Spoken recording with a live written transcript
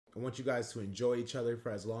I want you guys to enjoy each other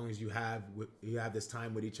for as long as you have this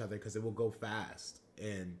time with each other, because it will go fast.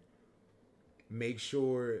 And make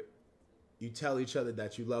sure you tell each other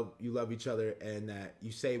that you love each other, and that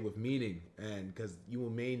you say it with meaning, and because you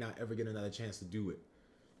may not ever get another chance to do it.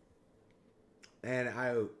 And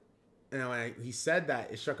when he said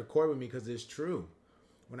that, it struck a chord with me because it's true.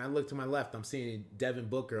 When I look to my left, I'm seeing Devin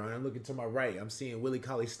Booker. When I'm looking to my right, I'm seeing Willie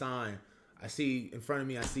Cauley-Stein. I see in front of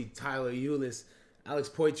me, I see Tyler Ulis, Alex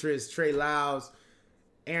Poitras, Trey Lyles,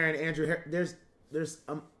 Andrew. There's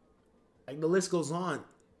like the list goes on.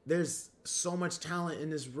 There's so much talent in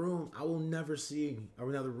this room. I will never see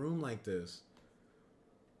another room like this.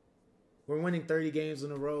 We're winning 30 games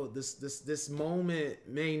in a row. This moment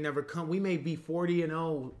may never come. We may be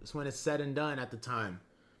 40-0 when it's said and done at the time.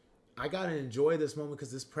 I gotta enjoy this moment,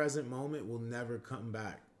 because this present moment will never come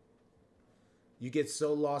back. You get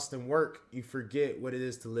so lost in work, you forget what it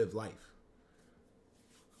is to live life.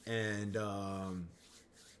 And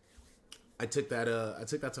I took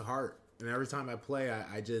that to heart. And every time I play,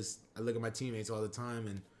 I look at my teammates all the time,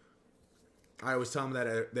 and I always tell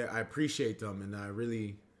them that I appreciate them, and I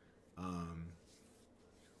really, I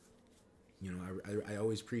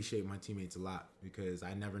always appreciate my teammates a lot, because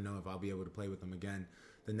I never know if I'll be able to play with them again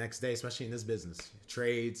the next day, especially in this business.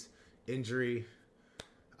 Trades, injury,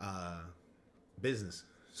 business.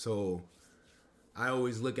 So I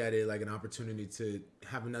always look at it like an opportunity to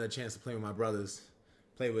have another chance to play with my brothers,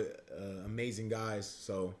 play with amazing guys.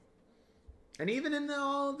 So, and even in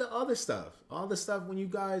all the stuff when you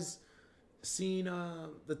guys seen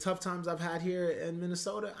the tough times I've had here in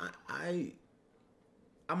Minnesota, I'm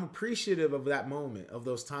appreciative of that moment, of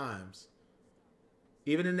those times.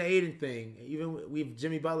 Even in the Aiden thing, even with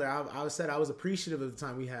Jimmy Butler, I said I was appreciative of the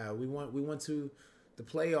time we had. We went to the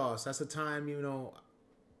playoffs. That's a time,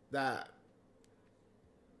 that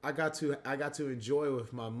I got to enjoy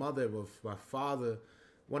with my mother, with my father.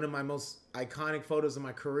 One of my most iconic photos of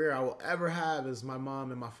my career I will ever have is my mom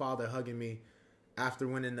and my father hugging me after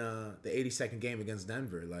winning the 82nd game against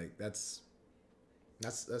Denver. Like that's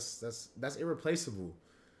irreplaceable.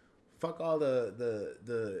 Fuck all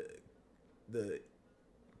the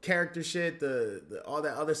character shit, the all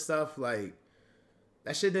that other stuff. Like,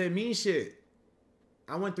 that shit didn't mean shit.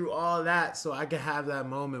 I went through all that so I could have that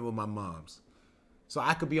moment with my moms. So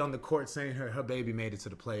I could be on the court saying her baby made it to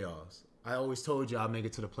the playoffs. I always told you I'd make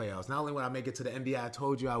it to the playoffs. Not only would I make it to the NBA, I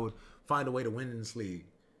told you I would find a way to win in this league.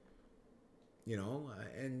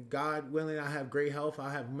 And God willing, I have great health.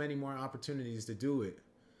 I have many more opportunities to do it.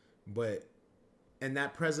 But in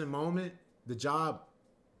that present moment, the job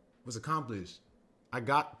was accomplished. I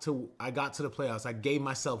got to the playoffs. I gave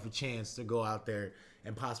myself a chance to go out there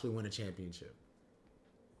and possibly win a championship.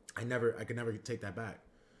 I could never take that back.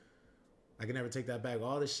 I can never take that back.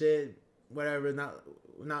 All the shit, whatever,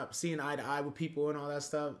 not seeing eye to eye with people and all that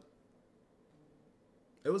stuff,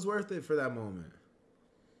 it was worth it for that moment.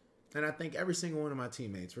 And I thank every single one of my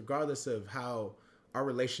teammates, regardless of how our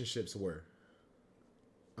relationships were.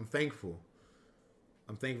 I'm thankful.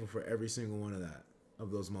 I'm thankful for every single one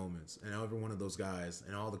of those moments, and every one of those guys,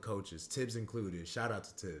 and all the coaches, Tibbs included. Shout out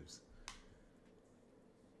to Tibbs.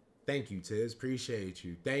 Thank you, Tibbs. Appreciate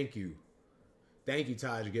you. Thank you. Thank you,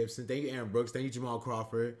 Taj Gibson. Thank you, Aaron Brooks. Thank you, Jamal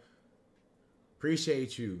Crawford.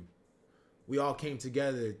 Appreciate you. We all came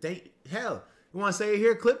together. Hell, you want to say it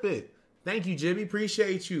here? Clip it. Thank you, Jimmy.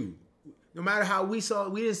 Appreciate you. No matter how we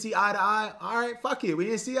didn't see eye to eye. All right, fuck it. We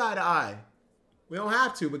didn't see eye to eye. We don't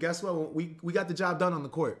have to, but guess what? We got the job done on the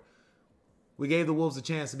court. We gave the Wolves a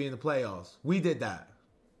chance to be in the playoffs. We did that.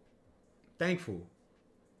 Thankful.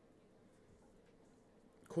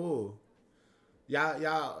 Cool.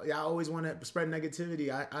 Y'all always want to spread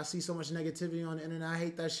negativity. I see so much negativity on the internet. I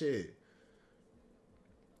hate that shit.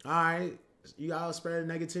 All right. You all spread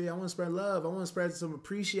negativity. I want to spread love. I want to spread some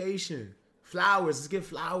appreciation. Flowers. Let's give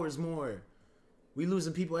flowers more. We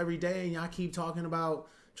losing people every day, and y'all keep talking about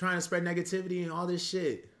trying to spread negativity and all this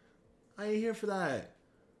shit. I ain't here for that.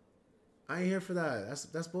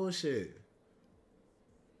 That's bullshit.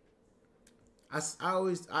 I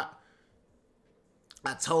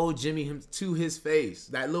told Jimmy him to his face.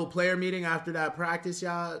 That little player meeting after that practice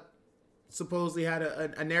y'all supposedly had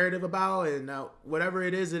a narrative about, and whatever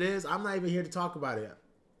it is, I'm not even here to talk about it.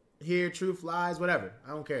 Here, truth, lies, whatever.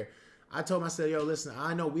 I don't care. I told him, I said, yo, listen,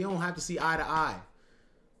 I know we don't have to see eye to eye.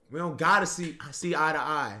 We don't gotta see eye to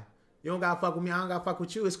eye. You don't gotta fuck with me. I don't gotta fuck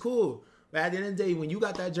with you. It's cool. But at the end of the day, when you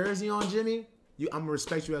got that jersey on, Jimmy, I'm gonna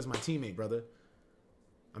respect you as my teammate, brother.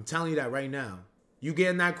 I'm telling you that right now. You get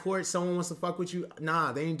in that court, someone wants to fuck with you.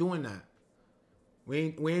 Nah, they ain't doing that. We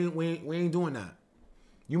ain't doing that.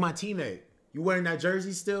 You my teammate. You wearing that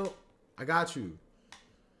jersey still? I got you.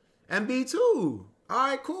 MB too. All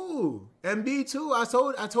right, cool. MB too. I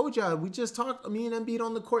told y'all, we just talked, me and Embiid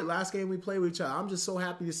on the court last game we played with each other. I'm just so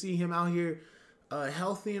happy to see him out here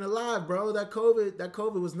healthy and alive, bro. That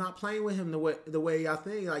COVID was not playing with him the way I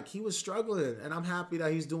think. Like, he was struggling, and I'm happy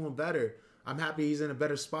that he's doing better. I'm happy he's in a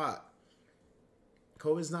better spot.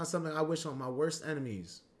 COVID's not something I wish on my worst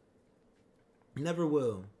enemies. Never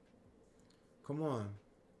will. Come on.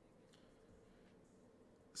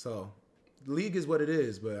 So, the league is what it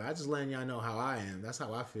is, but I just letting y'all know how I am. That's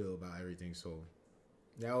how I feel about everything. So,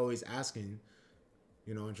 they're always asking,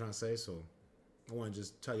 you know what I'm trying to say? So, I want to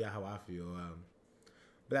just tell y'all how I feel.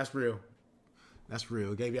 But that's real. That's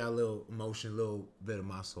real. Gave y'all a little emotion, a little bit of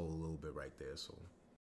my soul, a little bit right there. So,